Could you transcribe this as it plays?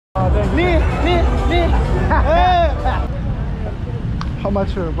me. How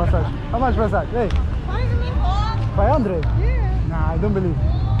much massage? How much massage? Hey. 500? Yeah. Nah, I don't believe.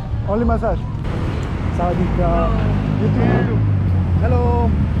 Only massage. Sawadika. YouTube. Hello.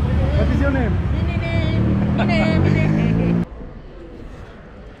 What is your name?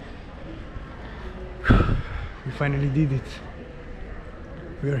 We finally did it.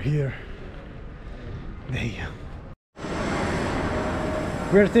 We are here. Hey.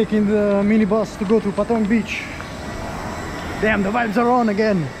 We are taking the minibus to go to Patong beach. Damn, the vibes are on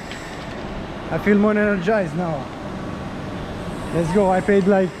again. I feel more energized now. Let's go. I paid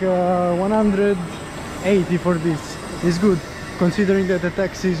like 180 for this. It's good, considering that the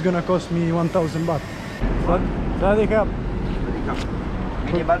taxi is gonna cost me 1,000 baht. Sawadee up.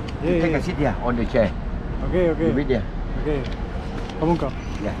 Take a seat here on the chair. Okay, okay. You wait there. Okay. Come on, come.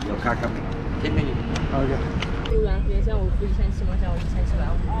 Yeah, your car coming. 10 minutes. Okay.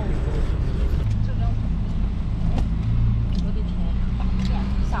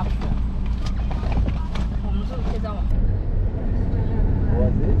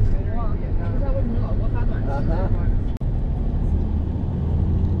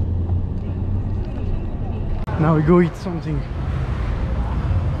 Now we go eat something.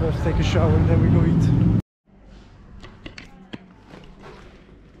 First take a shower and then we go eat.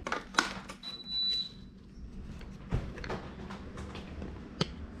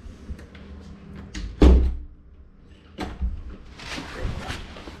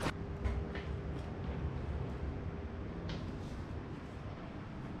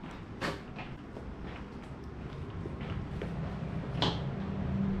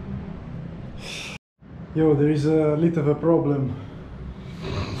 Yo, there is a little of a problem.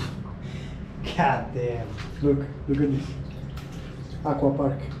 God damn. Look at this. Aqua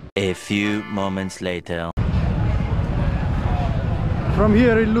park. A few moments later. From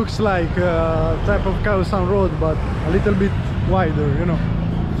here it looks like a type of Khao San road, but a little bit wider, you know.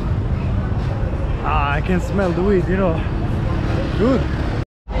 Ah, I can smell the weed, you know. Good.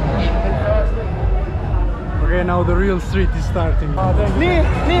 Okay, now the real street is starting. Me.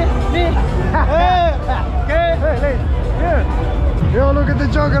 Okay, hey, here. Yo, look at the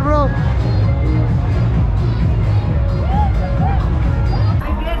jogger, bro.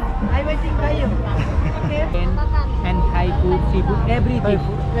 I'm waiting for you. Okay. And Thai food, seafood, everything. Thai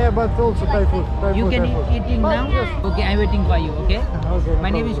food. Yeah, but also Thai food. You can eat it now. Okay, I'm waiting for you. Okay. Okay. My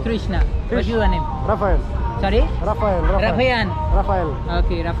name is Krishna. What's your name? Raphael. Sorry? Raphael. Raphael.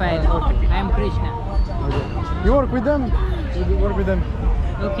 Okay, Raphael. Okay. I am Krishna. Okay. You work with them? You work with them?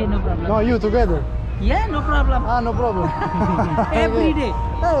 Okay, no problem. No, you together? Yeah, no problem. Ah, no problem. Every day.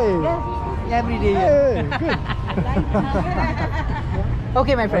 Hey. Yes, every day. Hey, good.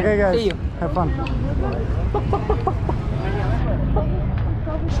 Okay, my friend. Okay, guys. See you. Have fun.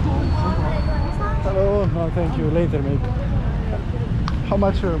 Hello. No, thank you. Later, mate. How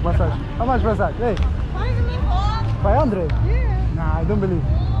much massage? How much massage? Hey. 500? Yeah. Nah, I don't believe.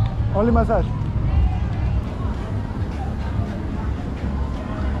 Only massage.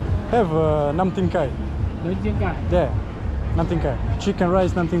 Have nam tin kai. Nam tin kai? Yeah, nam tin kai. Chicken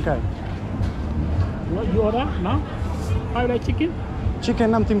rice nam tin kai. What you order now? Fried rice chicken?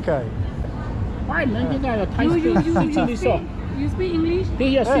 Chicken nam tin kai. Fried nam tin kai, Thai sweet chili sauce. You speak English?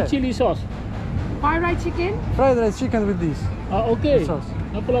 Here, sweet chili sauce. Fried rice chicken? Fried rice chicken with this. Okay. Sauce.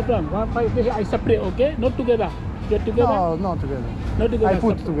 No problem. One fried this I separate, okay? Not together. Get together? No, not together. Not together. I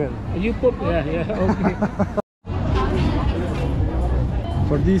put separate. together. You put, yeah, okay.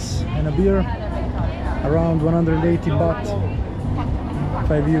 For this and a beer, around 180 baht,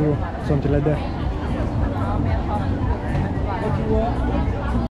 5 euro, something like that.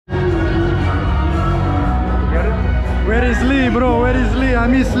 Where is Lee, bro? Where is Lee? I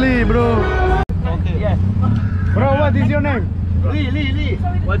miss Lee, bro. Okay. Yes. Bro, what is your name? Lee.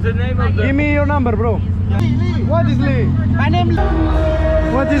 What's the name of the... Give me your number, bro. Lee. What is Lee? My name is...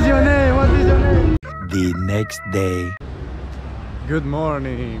 What is your name? What is your name? The next day. Good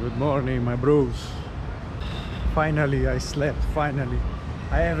morning, my bros. Finally, I slept, finally.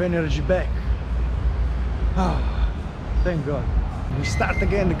 I have energy back. Thank God. We start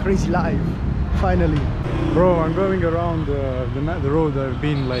again the crazy life, finally. Bro, I'm going around the road I've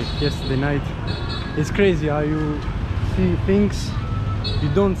been like yesterday night. It's crazy how you see things you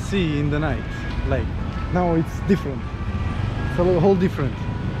don't see in the night. Like, now it's different. It's a whole different.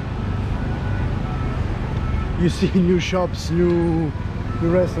 You see new shops, new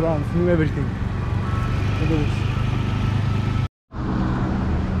restaurants, new everything. Look at this.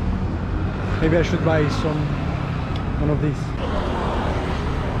 Maybe I should buy one of these.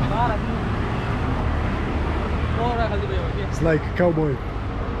 It's like a cowboy.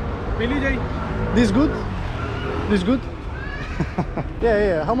 This good? This good?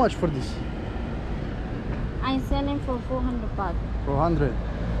 Yeah. How much for this? I'm selling for 400 baht. 400.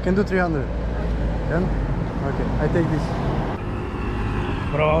 Can do 300. Can? Okay, I take this.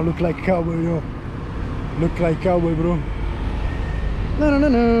 Bro, look like cowboy, yo. Look like cowboy, bro.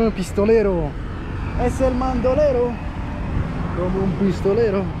 No, pistolero. Es el mandolero. Como un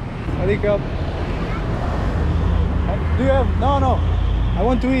pistolero. Wake up. Do you have? No. I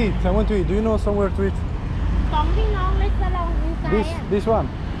want to eat. Do you know somewhere to eat? This one.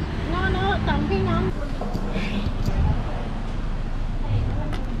 No,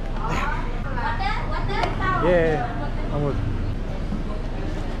 Yeah. I'm good.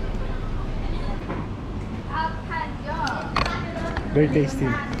 Very tasty.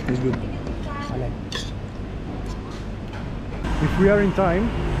 It's good. I like. If we are in time,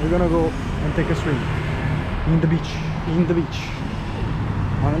 we're gonna go and take a swim in the beach.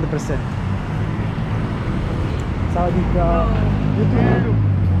 100%. Sawadika. YouTube.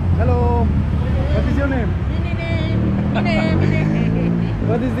 Hello. What is your name?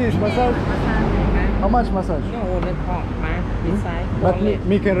 What is this? Massage? How much massage? No, that's all. Inside. But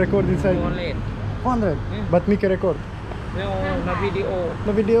me can record inside. 400. 100. But me can record. No video.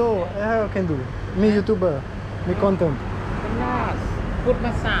 No video. I can do. Me YouTuber. Me content. Yes. Foot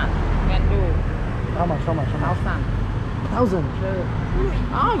massage. Can do. How much? 1,000. 1,000.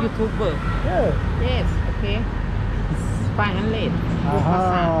 Oh, YouTuber. Yeah. Yes. Okay. 500. Foot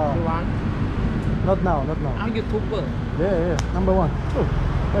massage. You want? Not now. Oh, YouTuber. Yeah. Number one. Oh,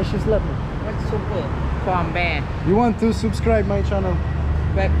 why she slapped me? What's super? From band. You want to subscribe my channel?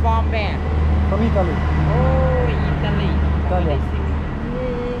 Back from band. From Italy. Oh, Italy. Italia.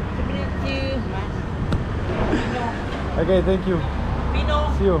 Okay, thank you.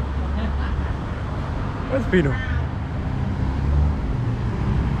 Pino. See you. Where's Pino?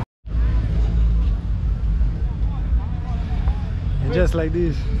 And just like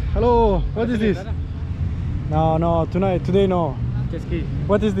this. Hello, what is this? No, today no. Jet ski.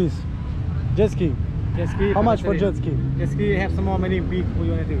 What is this? Jet ski. Jet ski. How much for jet ski? Jet ski have some more money big. What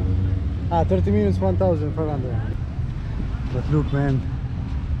you wanna do? 30 minutes, 1,500. But look, man.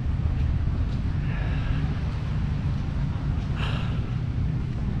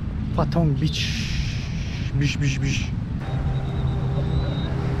 Patong beach. Beach.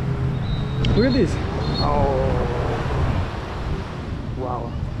 Look at this. Oh.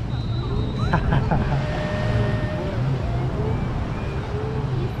 Wow.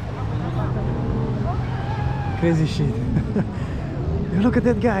 Crazy shit. Look at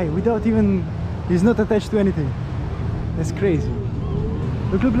that guy without even, he's not attached to anything. That's crazy.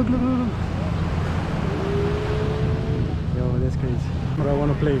 Look. Yo, that's crazy. But I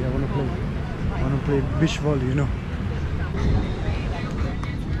wanna play beach volley, you know.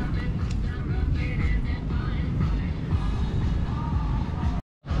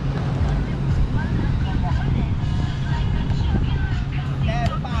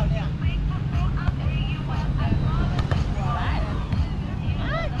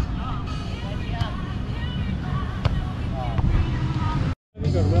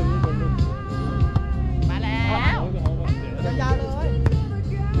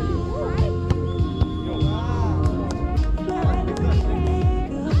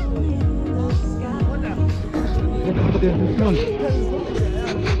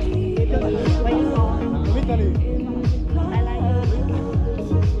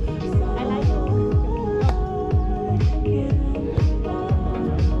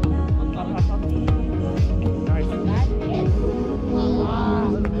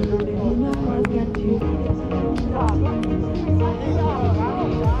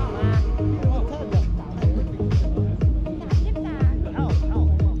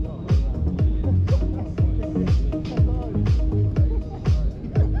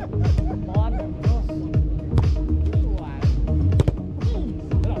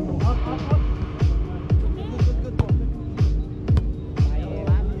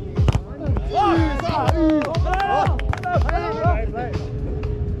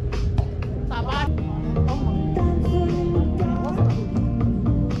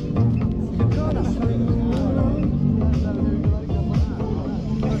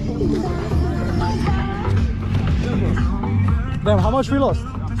 Damn, how much we lost?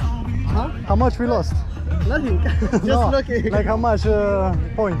 Huh? How much we lost? Nothing. Just No, looking. like how much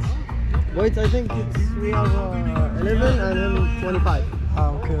points? Wait, I think we have 11 and then 25.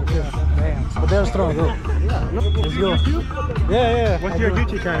 Okay. Damn. But they're strong, bro. Yeah. No. Let's go. Yeah. What's I your do.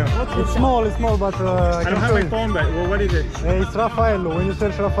 YouTube channel? It's small, but I don't have my phone, but well, what is it? It's Raffaello. When you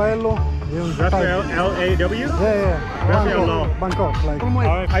search Raffaello, Raphael, L-A-W? Yeah. Raphael Law. Bangkok, like.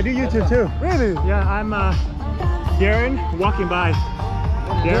 I do YouTube too. Really? Yeah, I'm Darren walking by.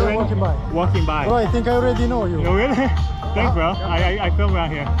 Darren walking by. Walking by. Bro, I think I already know you. Oh, really? Thanks, bro. I film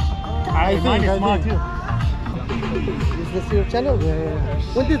around here. Mine is small too. Is this your channel?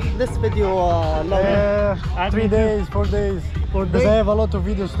 Yeah. When did this video launch? 3 days, 4 days. Because I have a lot of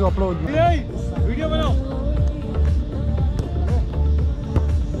videos to upload. Video बनाओ.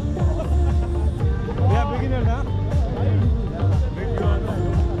 Yeah, beginner now.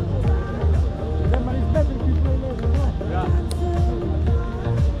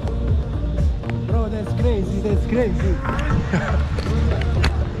 Bro, that's crazy, that's crazy.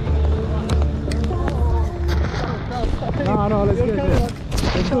 No, let's go.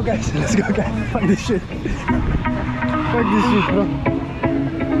 Let's go, guys. Let's go, guys. Fuck this shit. Fuck this shit, bro.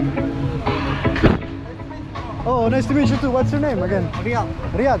 Oh, nice to meet you too. What's your name again? Riyadh.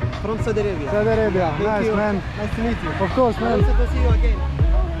 Riyadh. From Saudi Arabia. Saudi Arabia. Thank Nice, you. man. Nice to meet you. Of course, man. Also to see you again.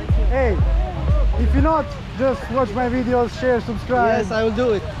 Hey, if you're not, just watch my videos, share, subscribe. Yes, I will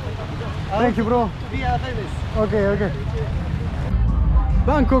do it. Thank you, bro. Be famous. Okay.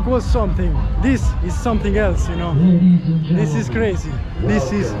 Bangkok was something. This is something else, you know. This is crazy.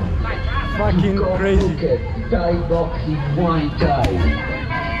 This is fucking crazy. Thai boxing Muay Thai.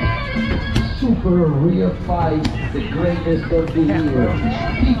 Super real fight, the greatest of the year.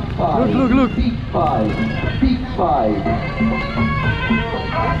 Big fight. Look. Big fight. Big fight.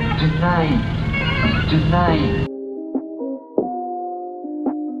 Tonight.